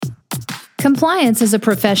Compliance is a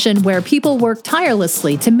profession where people work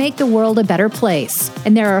tirelessly to make the world a better place.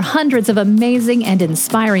 And there are hundreds of amazing and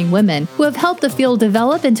inspiring women who have helped the field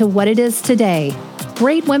develop into what it is today.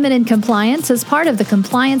 Great Women in Compliance is part of the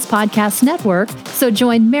Compliance Podcast Network, so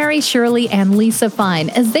join Mary Shirley and Lisa Fine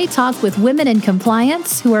as they talk with women in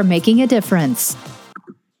compliance who are making a difference.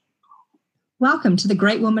 Welcome to the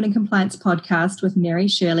Great Women in Compliance Podcast with Mary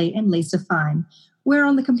Shirley and Lisa Fine. We're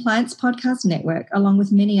on the Compliance Podcast Network, along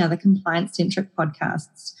with many other compliance-centric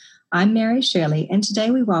podcasts. I'm Mary Shirley, and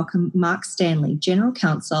today we welcome Mark Stanley, General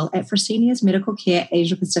Counsel at Fresenius Medical Care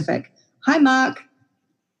Asia Pacific. Hi, Mark.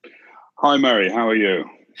 Hi, Mary. How are you?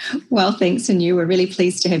 Well, thanks, and you. We're really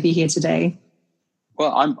pleased to have you here today.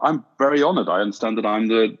 Well, I'm very honoured. I understand that I'm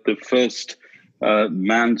the first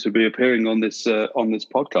man to be appearing on this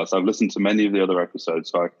podcast. I've listened to many of the other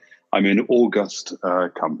episodes, so I'm in august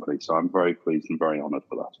company. So I'm very pleased and very honoured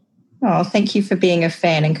for that. Oh, thank you for being a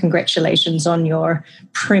fan, and congratulations on your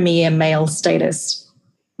premier male status.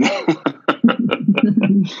 Thank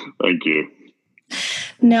you.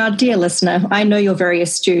 Now, dear listener, I know you're very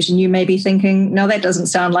astute and you may be thinking, no, that doesn't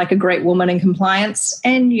sound like a great woman in compliance,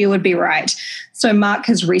 and you would be right. So Mark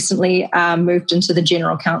has recently moved into the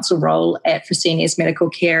General Counsel role at Fresenius Medical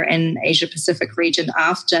Care in Asia Pacific region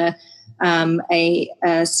after a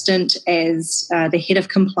stint as the head of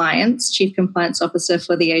compliance, chief compliance officer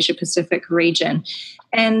for the Asia Pacific region.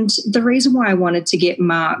 And the reason why I wanted to get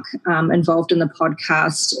Mark involved in the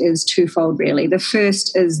podcast is twofold, really. The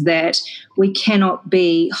first is that we cannot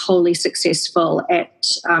be wholly successful at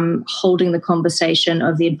holding the conversation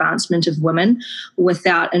of the advancement of women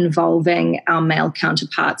without involving our male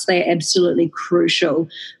counterparts. They are absolutely crucial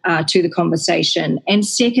to the conversation. And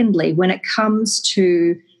secondly, when it comes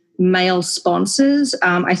to male sponsors,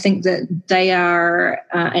 I think that they are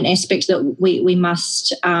an aspect that we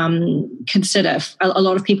must consider. A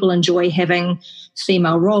lot of people enjoy having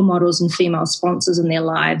female role models and female sponsors in their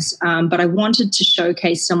lives, but I wanted to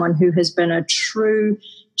showcase someone who has been a true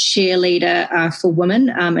cheerleader for women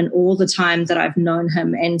in all the time that I've known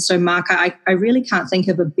him. And so, Mark, I really can't think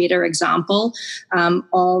of a better example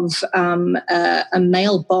of a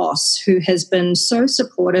male boss who has been so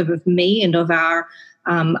supportive of me and of our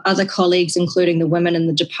other colleagues, including the women in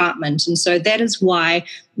the department. And so that is why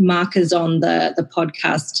Mark is on the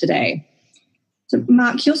podcast today. So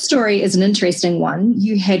Mark, your story is an interesting one.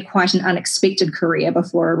 You had quite an unexpected career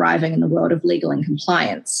before arriving in the world of legal and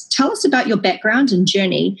compliance. Tell us about your background and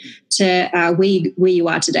journey to where you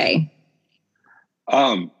are today.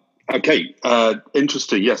 Okay,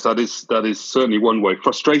 interesting. Yes, that is certainly one way.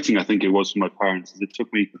 Frustrating, I think it was for my parents. It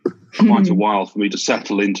took me quite a while for me to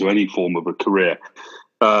settle into any form of a career.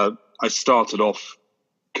 I started off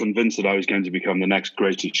convinced that I was going to become the next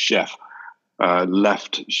greatest chef.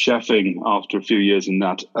 Left chefing after a few years in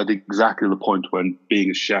that at exactly the point when being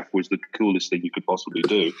a chef was the coolest thing you could possibly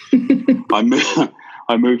do.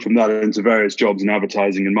 I moved from that into various jobs in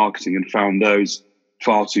advertising and marketing and found those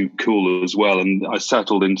far too cool as well. And I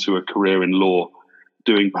settled into a career in law,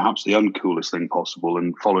 doing perhaps the uncoolest thing possible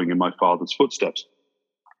and following in my father's footsteps.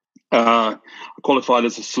 I qualified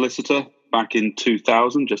as a solicitor back in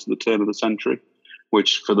 2000, just at the turn of the century,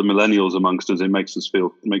 which for the millennials amongst us, it makes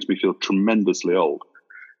me feel tremendously old.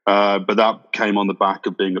 But that came on the back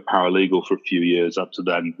of being a paralegal for a few years up to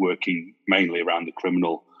then, working mainly around the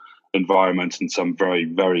criminal environment and some very,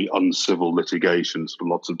 very uncivil litigations for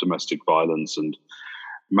lots of domestic violence and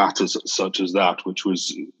matters such as that, which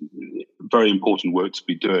was very important work to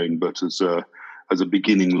be doing. But as a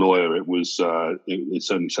beginning lawyer, it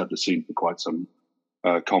certainly set the scene for quite some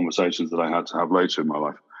conversations that I had to have later in my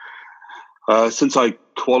life. Since I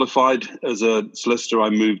qualified as a solicitor, I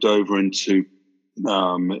moved over into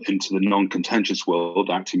the non-contentious world,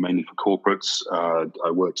 acting mainly for corporates. I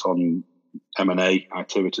worked on M&A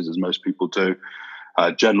activities, as most people do.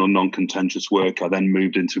 General non-contentious work. I then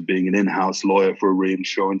moved into being an in-house lawyer for a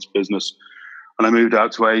reinsurance business. And I moved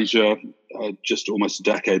out to Asia just almost a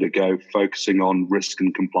decade ago, focusing on risk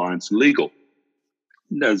and compliance and legal.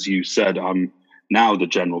 As you said, I'm now the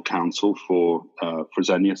General Counsel for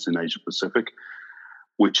Fresenius in Asia Pacific,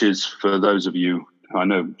 which is, for those of you, I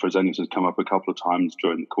know Fresenius has come up a couple of times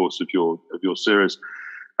during the course of your series.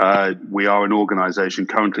 We are an organization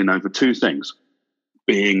currently known for two things: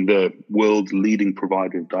 being the world's leading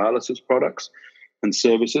provider of dialysis products and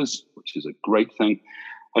services, which is a great thing.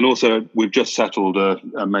 And also, we've just settled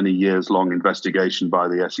a many years long investigation by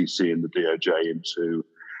the SEC and the DOJ into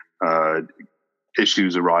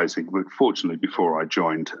issues arising, but fortunately before I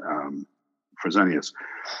joined Fresenius.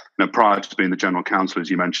 Now, prior to being the General Counsel, as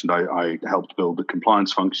you mentioned, I helped build the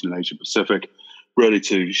compliance function in Asia Pacific, really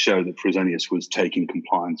to show that Fresenius was taking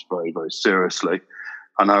compliance very, very seriously.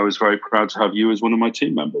 And I was very proud to have you as one of my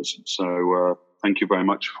team members. So thank you very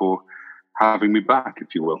much for having me back,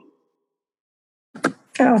 if you will.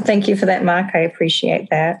 Oh, thank you for that, Mark. I appreciate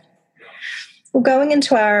that. Well, going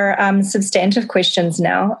into our substantive questions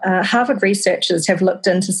now, Harvard researchers have looked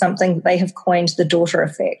into something that they have coined the daughter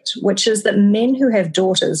effect, which is that men who have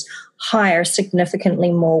daughters hire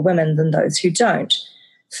significantly more women than those who don't.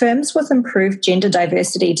 Firms with improved gender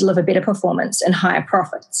diversity deliver better performance and higher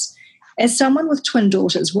profits. As someone with twin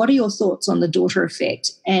daughters, what are your thoughts on the daughter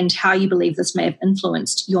effect and how you believe this may have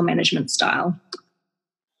influenced your management style?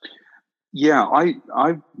 Yeah,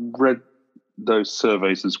 I read those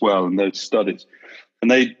surveys as well and those studies,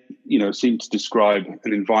 and they seem to describe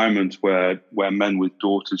an environment where men with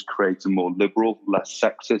daughters create a more liberal, less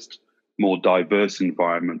sexist, more diverse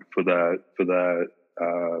environment for their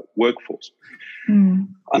workforce.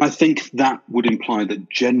 And I think that would imply that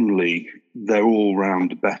generally they're all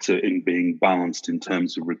round better in being balanced in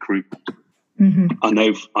terms of recruitment. I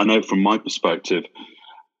know from my perspective,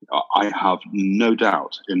 I have no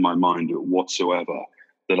doubt in my mind whatsoever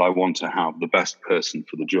that I want to have the best person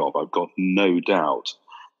for the job. I've got no doubt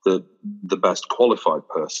that the best qualified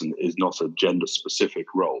person is not a gender-specific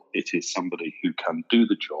role. It is somebody who can do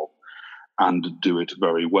the job and do it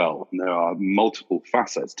very well. And there are multiple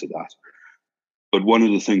facets to that. But one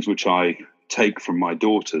of the things which I take from my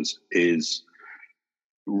daughters is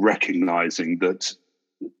recognizing that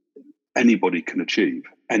anybody can achieve,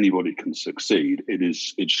 anybody can succeed.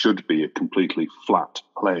 It should be a completely flat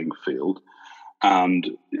playing field.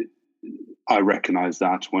 And I recognize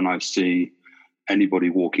that when I see anybody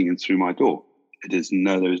walking in through my door. There is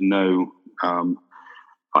no,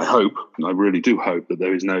 I hope, and I really do hope that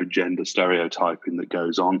there is no gender stereotyping that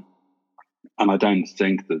goes on. And I don't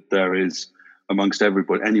think that there is amongst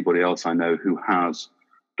anybody else I know who has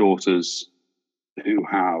daughters who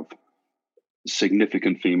have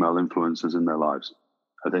significant female influences in their lives.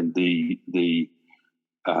 I think the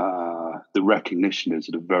recognition is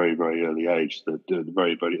at a very, very early age, that the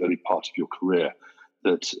very, very early part of your career,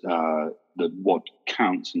 that what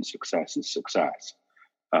counts in success is success,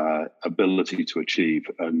 ability to achieve.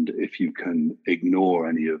 And if you can ignore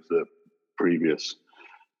any of the previous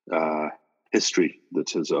history that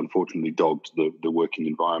has unfortunately dogged the working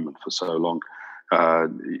environment for so long,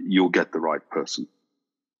 you'll get the right person.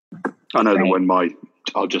 I know that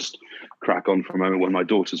I'll just crack on for a moment, when my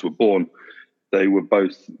daughters were born, they were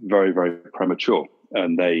both very, very premature,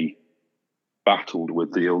 and they battled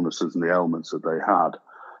with the illnesses and the ailments that they had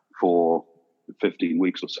for 15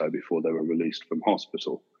 weeks or so before they were released from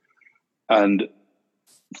hospital. And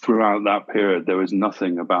throughout that period, there was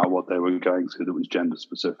nothing about what they were going through that was gender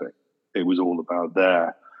specific. It was all about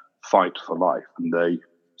their fight for life, and they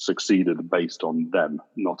succeeded based on them,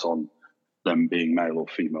 not on them being male or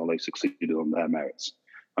female. They succeeded on their merits.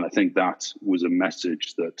 And I think that was a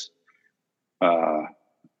message that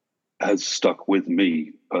has stuck with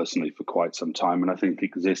me personally for quite some time, and I think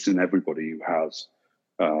exists in everybody who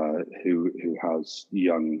has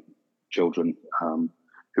young children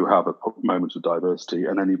who have a moment of diversity,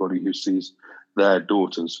 and anybody who sees their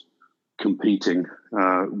daughters competing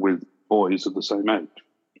with boys of the same age.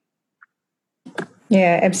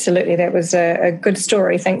 Yeah, absolutely. That was a good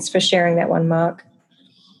story. Thanks for sharing that one, Mark.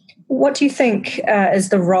 What do you think is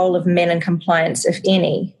the role of men in compliance, if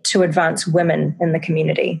any, to advance women in the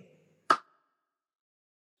community?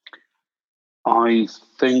 I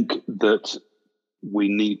think that we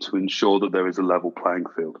need to ensure that there is a level playing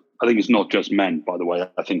field. I think it's not just men, by the way.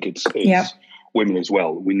 I think it's women as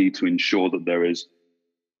well. We need to ensure that there is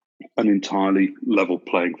an entirely level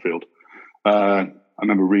playing field. I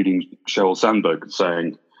remember reading Sheryl Sandberg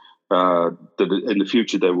saying that in the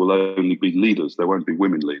future there will only be leaders. There won't be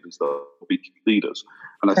women leaders. There will be leaders.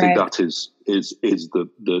 And I think that is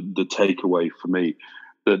the takeaway for me,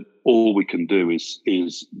 that all we can do is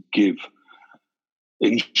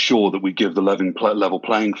ensure that we give the level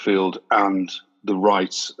playing field and the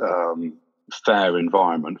right fair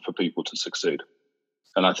environment for people to succeed.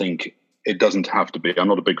 And I think it doesn't have to be. I'm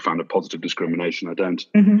not a big fan of positive discrimination. I don't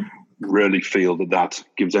really feel that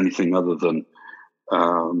gives anything other than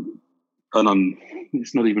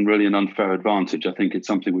it's not even really an unfair advantage. I think it's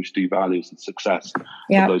something which devalues the success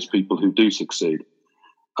of those people who do succeed.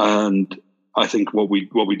 And I think what we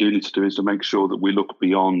do need to do is to make sure that we look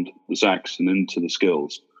beyond the sex and into the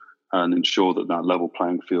skills, and ensure that level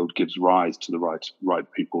playing field gives rise to the right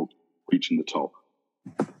people reaching the top.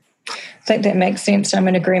 I think that makes sense. I'm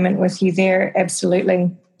in agreement with you there,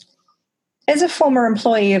 absolutely. As a former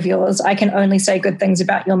employee of yours, I can only say good things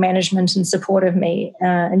about your management and support of me.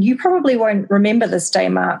 And you probably won't remember this day,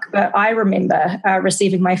 Mark, but I remember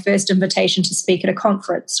receiving my first invitation to speak at a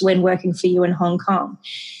conference when working for you in Hong Kong.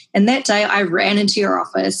 And that day, I ran into your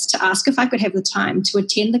office to ask if I could have the time to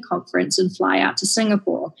attend the conference and fly out to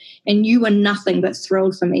Singapore. And you were nothing but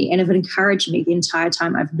thrilled for me and have encouraged me the entire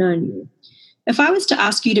time I've known you. If I was to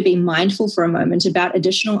ask you to be mindful for a moment about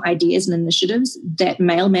additional ideas and initiatives that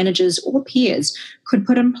male managers or peers could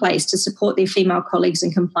put in place to support their female colleagues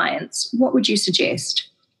in compliance, what would you suggest?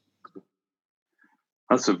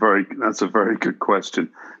 That's a very good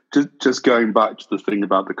question. Just going back to the thing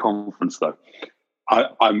about the conference, though,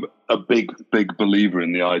 I'm a big believer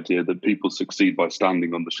in the idea that people succeed by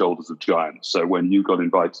standing on the shoulders of giants. So when you got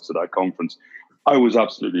invited to that conference, I was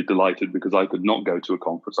absolutely delighted because I could not go to a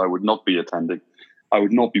conference. I would not be attending. I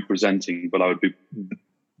would not be presenting, but I would be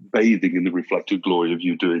bathing in the reflected glory of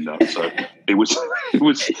you doing that. So it was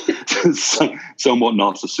somewhat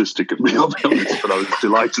narcissistic of me, I'll be honest, but I was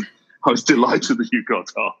delighted. I was delighted that you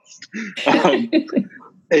got asked.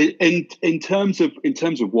 In terms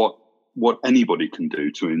of what anybody can do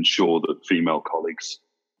to ensure that female colleagues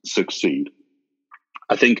succeed,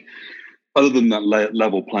 I think, other than that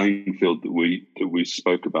level playing field that we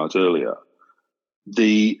spoke about earlier,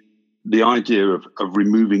 the idea of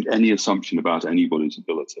removing any assumption about anybody's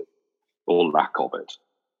ability or lack of it,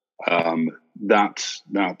 that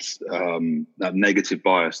negative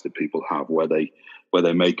bias that people have, where they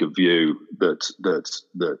make a view that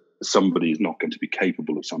somebody is not going to be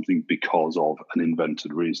capable of something because of an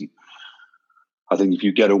invented reason. I think if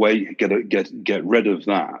you get rid of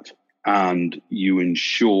that, and you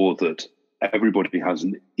ensure that everybody has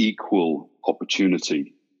an equal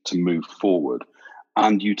opportunity to move forward,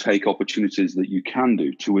 and you take opportunities that you can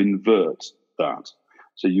do to invert that.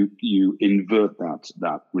 So you invert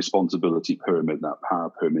that responsibility pyramid, that power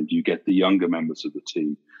pyramid. You get the younger members of the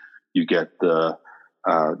team. You get the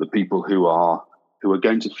people who are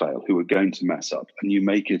going to fail, who are going to mess up, and you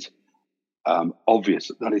make it obvious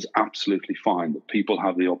that is absolutely fine, that people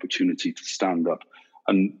have the opportunity to stand up,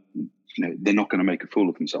 and they're not going to make a fool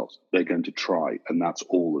of themselves. They're going to try, and that's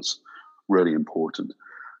always really important.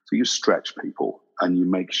 So you stretch people, and you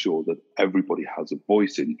make sure that everybody has a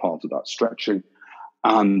voice in part of that stretching,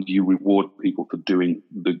 and you reward people for doing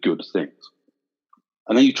the good things.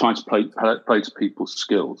 And then you try to play to people's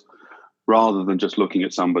skills, rather than just looking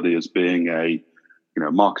at somebody as being a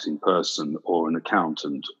marketing person or an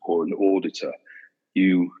accountant or an auditor.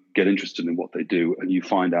 You get interested in what they do, and you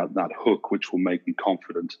find out that hook which will make them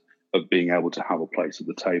confident of being able to have a place at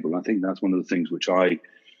the table. And I think that's one of the things which I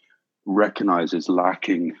recognize is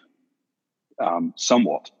lacking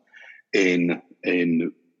somewhat in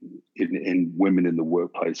women in the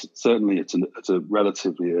workplace. Certainly, it's a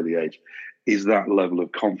relatively early age. Is that level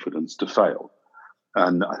of confidence to fail?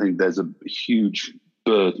 And I think there's a huge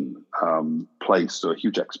burden placed, or a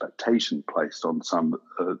huge expectation placed on some,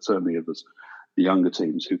 certainly of us, the younger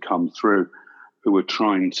teams who come through, who are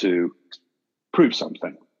trying to prove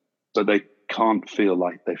something, but they can't feel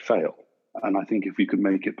like they fail. And I think if we could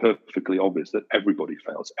make it perfectly obvious that everybody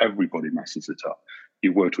fails, everybody messes it up.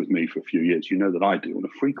 You've worked with me for a few years. You know that I do on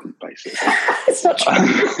a frequent basis. It's not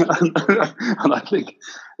true. And I think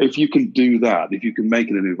if you can do that, if you can make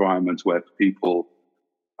it an environment where people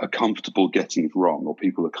are comfortable getting it wrong, or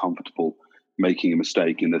people are comfortable making a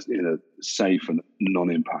mistake in a safe and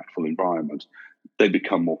non-impactful environment, they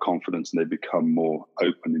become more confident and they become more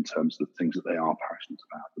open in terms of the things that they are passionate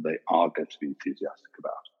about, that they are going to be enthusiastic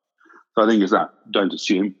about. So I think is that don't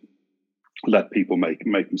assume, let people make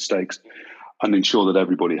mistakes, and ensure that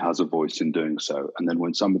everybody has a voice in doing so. And then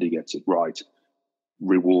when somebody gets it right,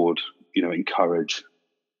 reward, encourage,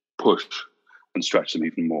 push, and stretch them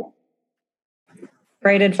even more.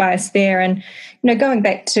 Great advice there. And, going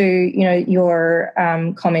back to, your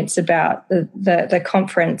comments about the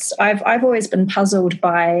conference, I've always been puzzled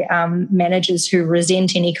by managers who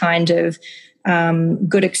resent any kind of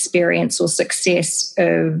good experience or success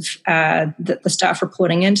of the staff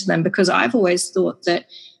reporting into them, because I've always thought that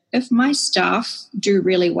if my staff do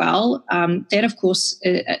really well, that of course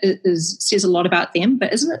says a lot about them,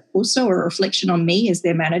 but isn't it also a reflection on me as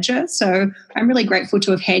their manager? So I'm really grateful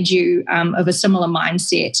to have had you of a similar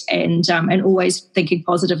mindset and always thinking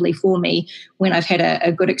positively for me when I've had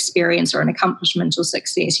a good experience or an accomplishment or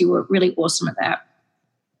success. You were really awesome at that.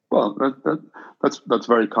 Well, that's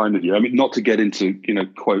very kind of you. I mean, not to get into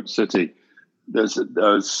quote city. There's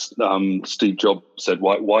Steve Jobs said,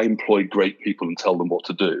 why employ great people and tell them what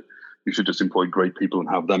to do? You should just employ great people and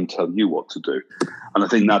have them tell you what to do. And I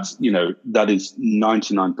think that is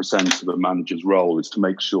 99% of a manager's role, is to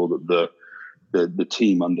make sure that the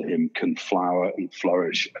team under him can flower and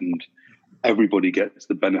flourish, and everybody gets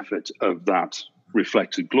the benefit of that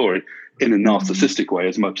reflected glory in a narcissistic way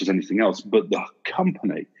as much as anything else. But the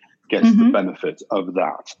company gets the benefit of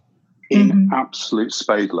that in absolute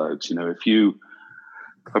spade loads. You know, if you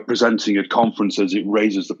are presenting at conferences, it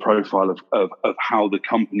raises the profile of how the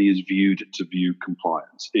company is viewed to view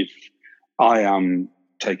compliance. If I am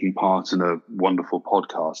taking part in a wonderful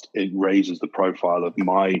podcast, it raises the profile of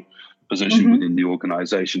my position within the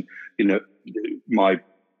organization. You know, my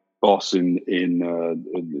boss in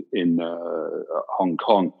Hong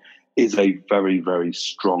Kong is a very, very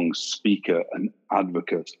strong speaker and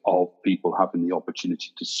advocate of people having the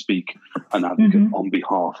opportunity to speak and advocate on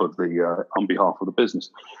behalf of the business.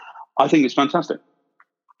 I think it's fantastic.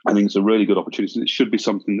 I think it's a really good opportunity. It should be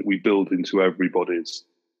something that we build into everybody's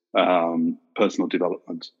personal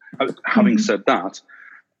development. Having said that,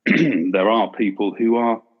 there are people who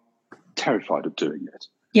are terrified of doing it.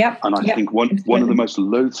 Yeah, and I think one of the most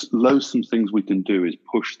loathsome things we can do is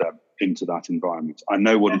push them into that environment. I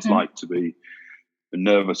know what it's like to be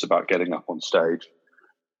nervous about getting up on stage.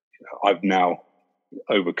 I've now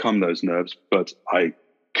overcome those nerves, but I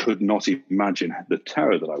could not imagine the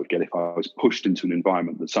terror that I would get if I was pushed into an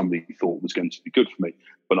environment that somebody thought was going to be good for me,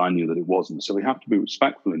 but I knew that it wasn't. So we have to be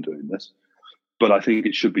respectful in doing this. But I think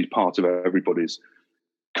it should be part of everybody's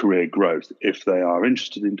career growth. If they are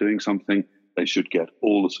interested in doing something, they should get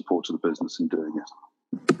all the support of the business in doing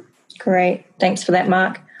it. Great. Thanks for that,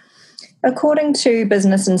 Mark. According to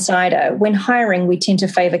Business Insider, when hiring, we tend to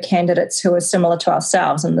favour candidates who are similar to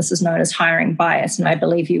ourselves, and this is known as hiring bias, and I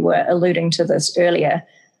believe you were alluding to this earlier.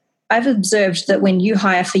 I've observed that when you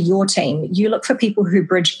hire for your team, you look for people who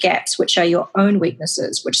bridge gaps, which are your own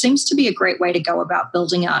weaknesses, which seems to be a great way to go about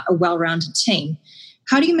building out a well-rounded team.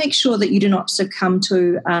 How do you make sure that you do not succumb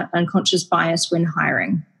to unconscious bias when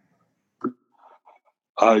hiring?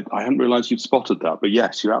 I hadn't realised you'd spotted that, but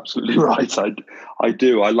yes, you're absolutely right. I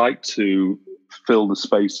do. I like to fill the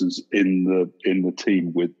spaces in the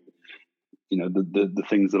team with, you know, the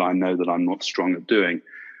things that I know that I'm not strong at doing,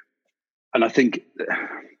 and I think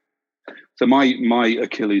so. My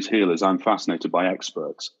Achilles heel is I'm fascinated by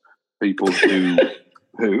experts, people who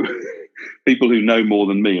people who know more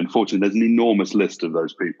than me. Unfortunately, there's an enormous list of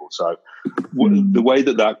those people. So the way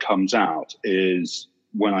that comes out is,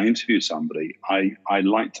 when I interview somebody, I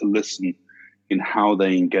like to listen in how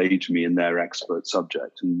they engage me in their expert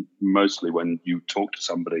subject. And mostly when you talk to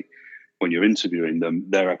somebody, when you're interviewing them,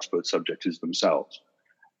 their expert subject is themselves.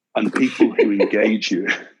 And people who engage you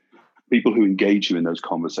in those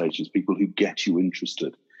conversations, people who get you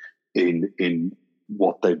interested in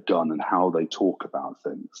what they've done and how they talk about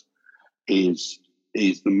things, is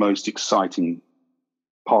the most exciting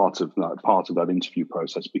part of that interview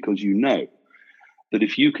process, because you know that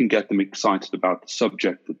if you can get them excited about the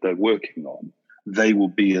subject that they're working on, they will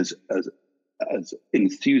be as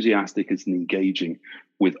enthusiastic as engaging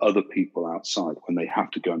with other people outside when they have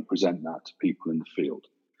to go and present that to people in the field.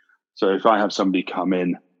 So if I have somebody come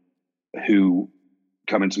into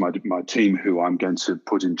my team who I'm going to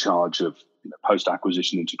put in charge of, you know,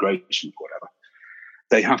 post-acquisition integration or whatever,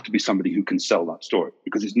 they have to be somebody who can sell that story,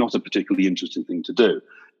 because it's not a particularly interesting thing to do.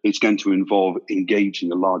 It's going to involve engaging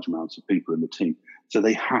a large amount of people in the team. So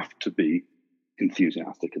they have to be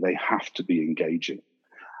enthusiastic. They have to be engaging.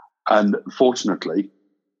 And fortunately,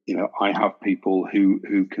 you know, I have people who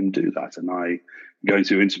can do that. And I go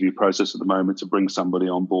through interview process at the moment to bring somebody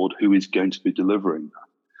on board who is going to be delivering that.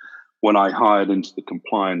 When I hired into the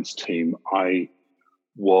compliance team, I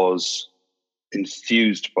was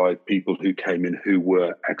enthused by people who came in who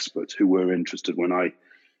were experts, who were interested. When I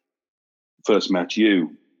first met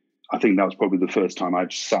you, I think that was probably the first time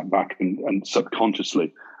I'd sat back and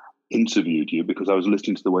subconsciously interviewed you, because I was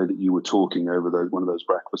listening to the way that you were talking over one of those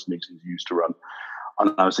breakfast meetings you used to run.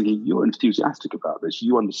 And I was thinking, you're enthusiastic about this.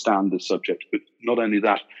 You understand the subject, but not only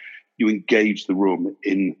that, you engage the room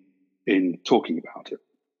in talking about it.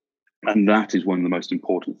 And that is one of the most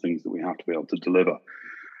important things that we have to be able to deliver.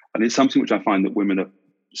 And it's something which I find that women are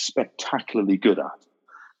spectacularly good at.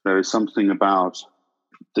 There is something about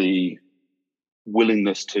the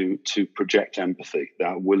willingness to project empathy,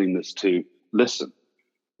 that willingness to listen,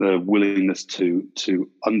 the willingness to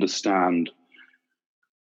understand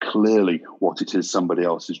clearly what it is somebody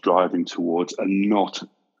else is driving towards, and not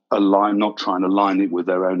trying to align it with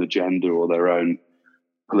their own agenda or their own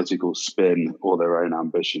political spin or their own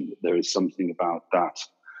ambition. There is something about that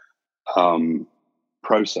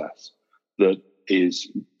process that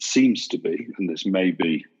seems to be, and this may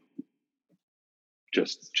be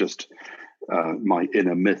just my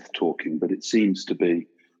inner myth talking, but it seems to be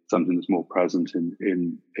something that's more present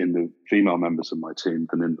in the female members of my team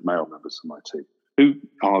than in the male members of my team, who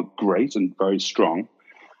are great and very strong,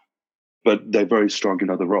 but they're very strong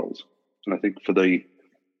in other roles. And I think for the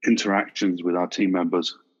interactions with our team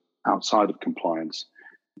members outside of compliance,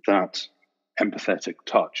 that empathetic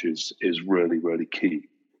touch is really, really key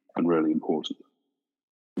and really important.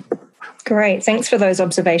 Great. Thanks for those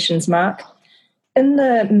observations, Mark. In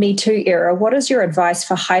the Me Too era, what is your advice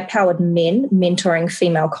for high-powered men mentoring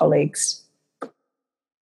female colleagues?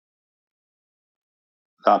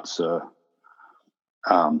 That's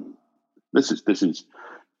this is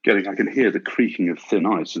getting. I can hear the creaking of thin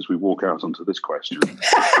ice as we walk out onto this question.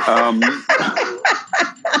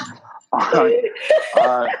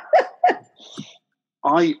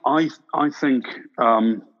 I think.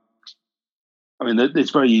 I mean,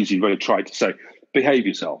 it's very easy, very trite to say, behave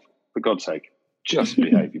yourself, for God's sake. Just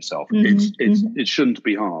behave yourself. It shouldn't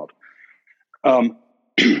be hard.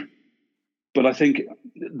 But I think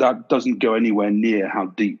that doesn't go anywhere near how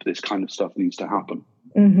deep this kind of stuff needs to happen.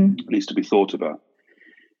 It needs to be thought about.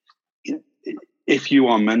 If you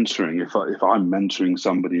are mentoring, if I'm mentoring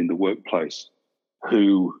somebody in the workplace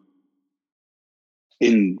who,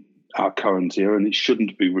 in our current era, and it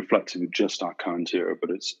shouldn't be reflective of just our current era, but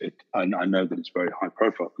I know that it's very high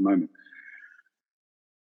profile at the moment,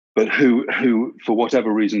 but who for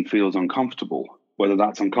whatever reason feels uncomfortable, whether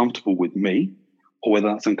that's uncomfortable with me or whether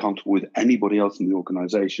that's uncomfortable with anybody else in the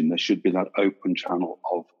organization, there should be that open channel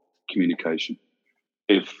of communication.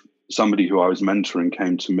 If somebody who I was mentoring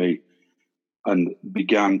came to me and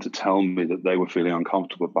began to tell me that they were feeling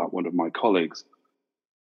uncomfortable about one of my colleagues,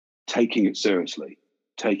 taking it seriously,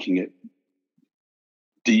 taking it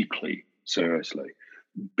deeply seriously,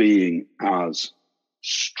 being as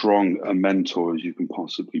strong a mentor as you can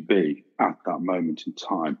possibly be at that moment in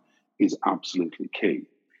time is absolutely key.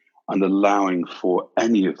 And allowing for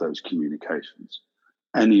any of those communications,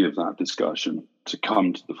 any of that discussion to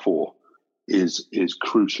come to the fore is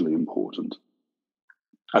crucially important.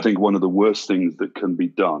 I think one of the worst things that can be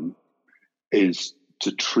done is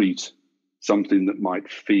to treat something that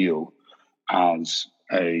might feel as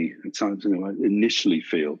something that initially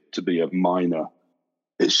feel to be a minor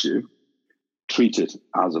issue, treat it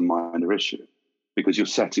as a minor issue, because you're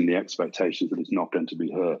setting the expectations that it's not going to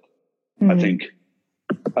be heard. I think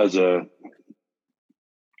as a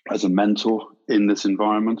mentor in this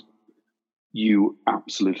environment, you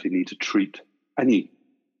absolutely need to treat any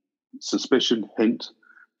suspicion, hint,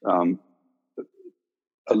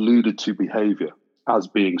 alluded to behavior as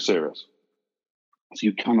being serious. So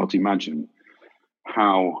I cannot imagine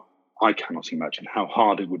how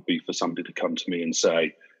hard it would be for somebody to come to me and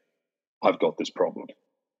say, I've got this problem.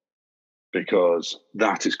 Because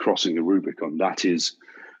that is crossing the Rubicon. That is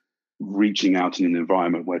reaching out in an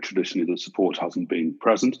environment where traditionally the support hasn't been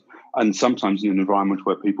present, and sometimes in an environment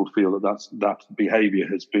where people feel that behavior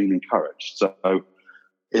has been encouraged. So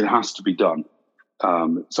it has to be done.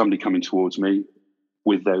 Somebody coming towards me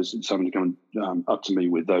with those, somebody coming up to me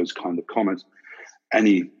with those kind of comments,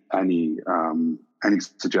 any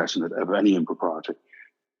suggestion of any impropriety,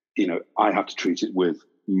 I have to treat it with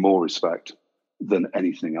more respect than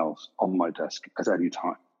anything else on my desk at any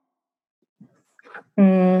time.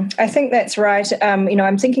 I think that's right.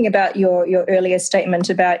 I'm thinking about your earlier statement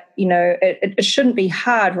about, it shouldn't be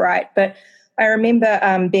hard, right? But I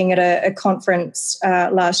remember being at a conference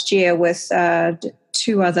last year with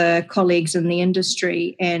two other colleagues in the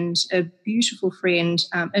industry and a beautiful friend,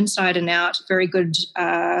 inside and out, very good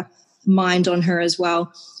mind on her as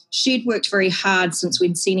well. She'd worked very hard since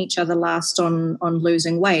we'd seen each other last on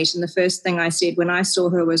losing weight. And the first thing I said when I saw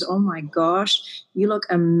her was, oh my gosh, you look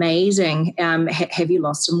amazing. Have you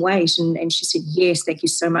lost some weight? And she said, yes, thank you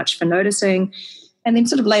so much for noticing. And then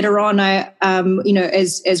sort of later on,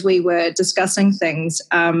 as we were discussing things,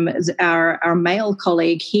 our male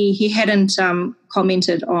colleague, he hadn't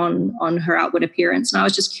commented on her outward appearance. And I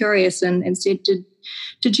was just curious and said,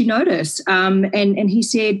 did you notice? And he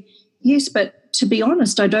said, yes, but to be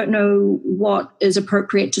honest, I don't know what is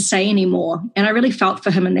appropriate to say anymore. And I really felt for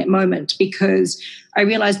him in that moment, because I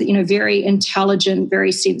realized that, very intelligent,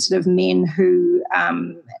 very sensitive men who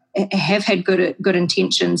have had good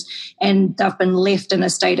intentions, and they've been left in a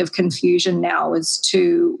state of confusion now as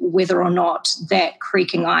to whether or not that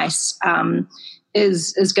creaking ice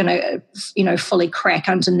is going to, fully crack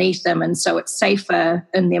underneath them. And so it's safer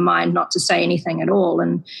in their mind not to say anything at all.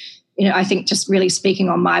 And I think, just really speaking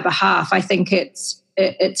on my behalf, I think it's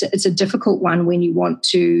a difficult one when you want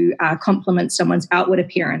to compliment someone's outward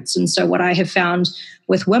appearance. And so what I have found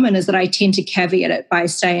with women is that I tend to caveat it by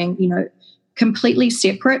saying, completely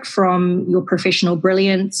separate from your professional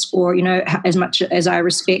brilliance or, as much as I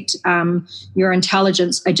respect your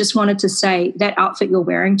intelligence, I just wanted to say that outfit you're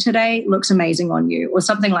wearing today looks amazing on you or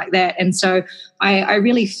something like that. And so I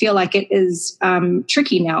really feel like it is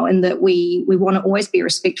tricky now in that we want to always be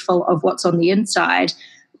respectful of what's on the inside.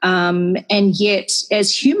 And yet,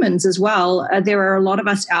 as humans as well, there are a lot of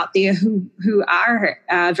us out there who are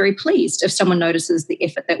very pleased if someone notices the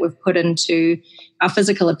effort that we've put into our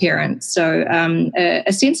physical appearance. So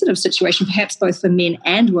a sensitive situation, perhaps both for men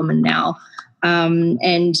and women now.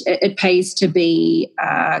 And it pays to be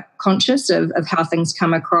conscious of how things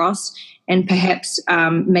come across and perhaps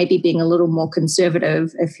maybe being a little more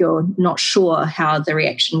conservative if you're not sure how the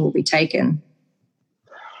reaction will be taken.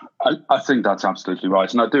 I think that's absolutely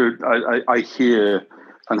right, and I hear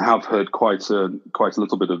and have heard quite a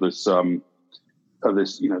little bit of this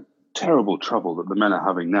terrible trouble that the men are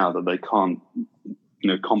having now that they can't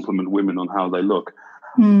compliment women on how they look.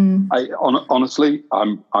 Honestly,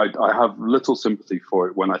 I have little sympathy for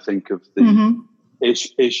it when I think of the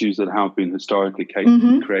issues that have been historically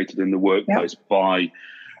created in the workplace by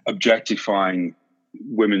objectifying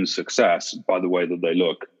women's success by the way that they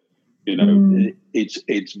look.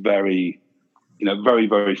 It's very, very,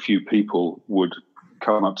 very few people would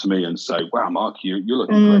come up to me and say, "Wow, Mark, you're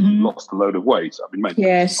looking great. You've lost a load of weight." I mean, maybe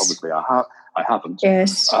obviously I haven't.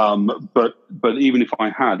 Yes. But even if I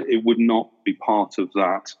had, it would not be part of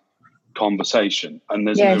that conversation, and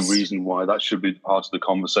there's no reason why that should be part of the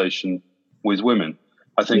conversation with women.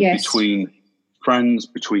 I think between friends,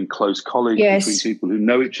 between close colleagues, between people who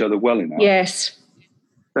know each other well enough. Yes.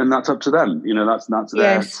 Then that's up to them. That's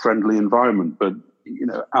their friendly environment. But,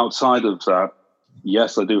 outside of that,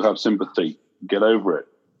 yes, I do have sympathy. Get over it.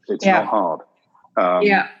 It's not hard.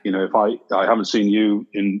 If I haven't seen you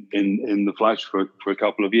in the flesh for a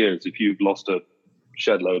couple of years, if you've lost a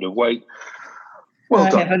shed load of weight, well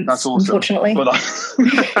done. That's awesome. Unfortunately. But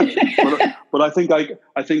I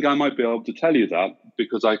think I might be able to tell you that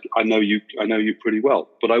because I know you pretty well.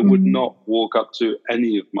 But I would not walk up to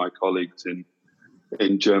any of my colleagues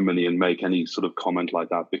in Germany and make any sort of comment like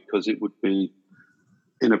that because it would be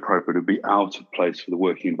inappropriate. It would be out of place for the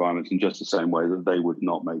working environment in just the same way that they would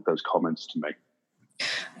not make those comments to me.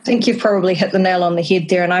 I think you've probably hit the nail on the head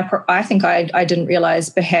there. And I think I didn't realize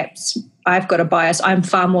perhaps I've got a bias. I'm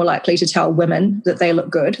far more likely to tell women that they look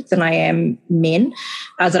good than I am men,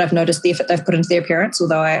 that I've noticed the effort they've put into their appearance,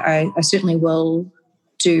 although I certainly will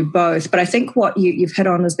do both. But I think what you've hit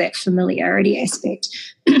on is that familiarity aspect.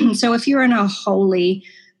 So if you're in a wholly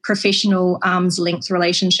professional arm's length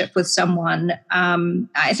relationship with someone,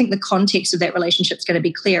 I think the context of that relationship is going to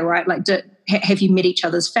be clear, right? Like, have you met each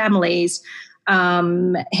other's families?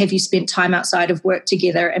 Have you spent time outside of work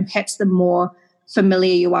together? And perhaps the more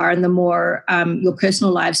familiar you are and the more your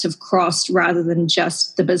personal lives have crossed rather than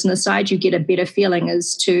just the business side, you get a better feeling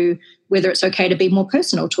as to whether it's okay to be more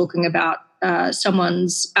personal talking about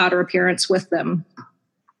someone's outer appearance with them.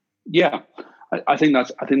 Yeah, I think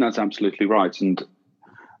that's absolutely right, and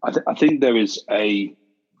I think there is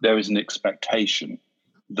an expectation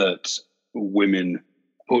that women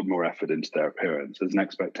put more effort into their appearance. There's an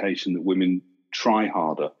expectation that women try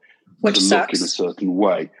harder to look in a certain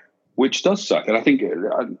way, which does suck. And I think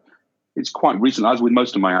it's quite recent. As with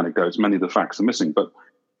most of my anecdotes, many of the facts are missing, but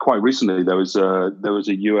quite recently there was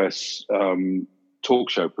a US talk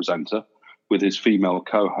show presenter with his female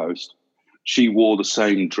co-host. She wore the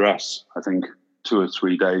same dress, I think, 2 or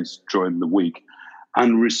 3 days during the week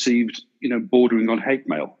and received, bordering on hate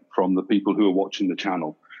mail from the people who were watching the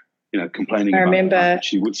channel, complaining about that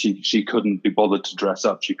she couldn't be bothered to dress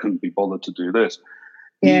up. She couldn't be bothered to do this.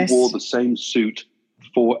 Yes. He wore the same suit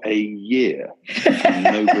for a year.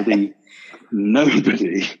 And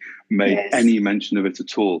nobody made any mention of it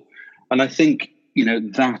at all. And I think,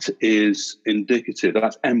 that is indicative,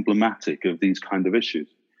 that's emblematic of these kind of issues.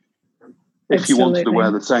 If you wanted to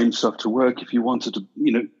wear the same stuff to work, if you wanted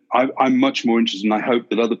to, I'm much more interested, and I hope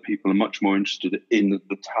that other people are much more interested in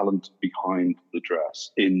the talent behind the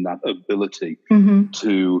dress, in that ability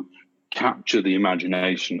to capture the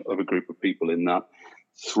imagination of a group of people, in that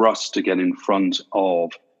thrust to get in front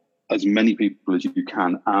of as many people as you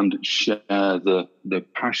can and share the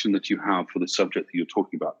passion that you have for the subject that you're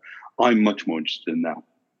talking about. I'm much more interested in that.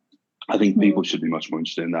 I think people should be much more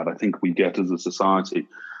interested in that. I think we get, as a society,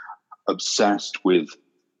 obsessed with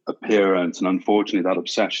appearance, and unfortunately that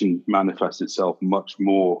obsession manifests itself much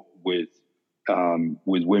more with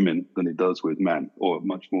women than it does with men, or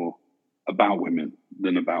much more about women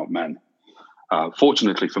than about men.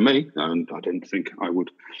 Fortunately for me, and I didn't think I would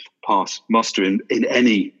pass muster in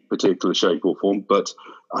any particular shape or form, but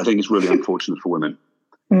I think it's really unfortunate for women.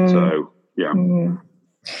 So Yeah.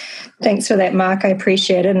 Thanks for that, Mark. I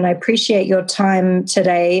appreciate it. And I appreciate your time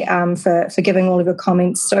today for giving all of your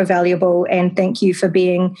comments. So valuable. And thank you for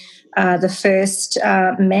being the first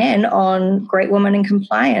man on Great Woman in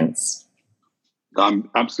Compliance. I'm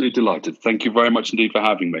absolutely delighted. Thank you very much indeed for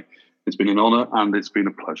having me. It's been an honor and it's been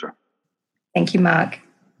a pleasure. Thank you, Mark.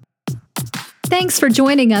 Thanks for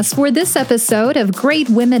joining us for this episode of Great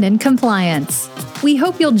Women in Compliance. We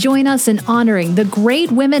hope you'll join us in honoring the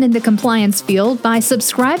great women in the compliance field by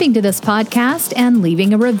subscribing to this podcast and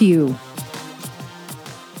leaving a review.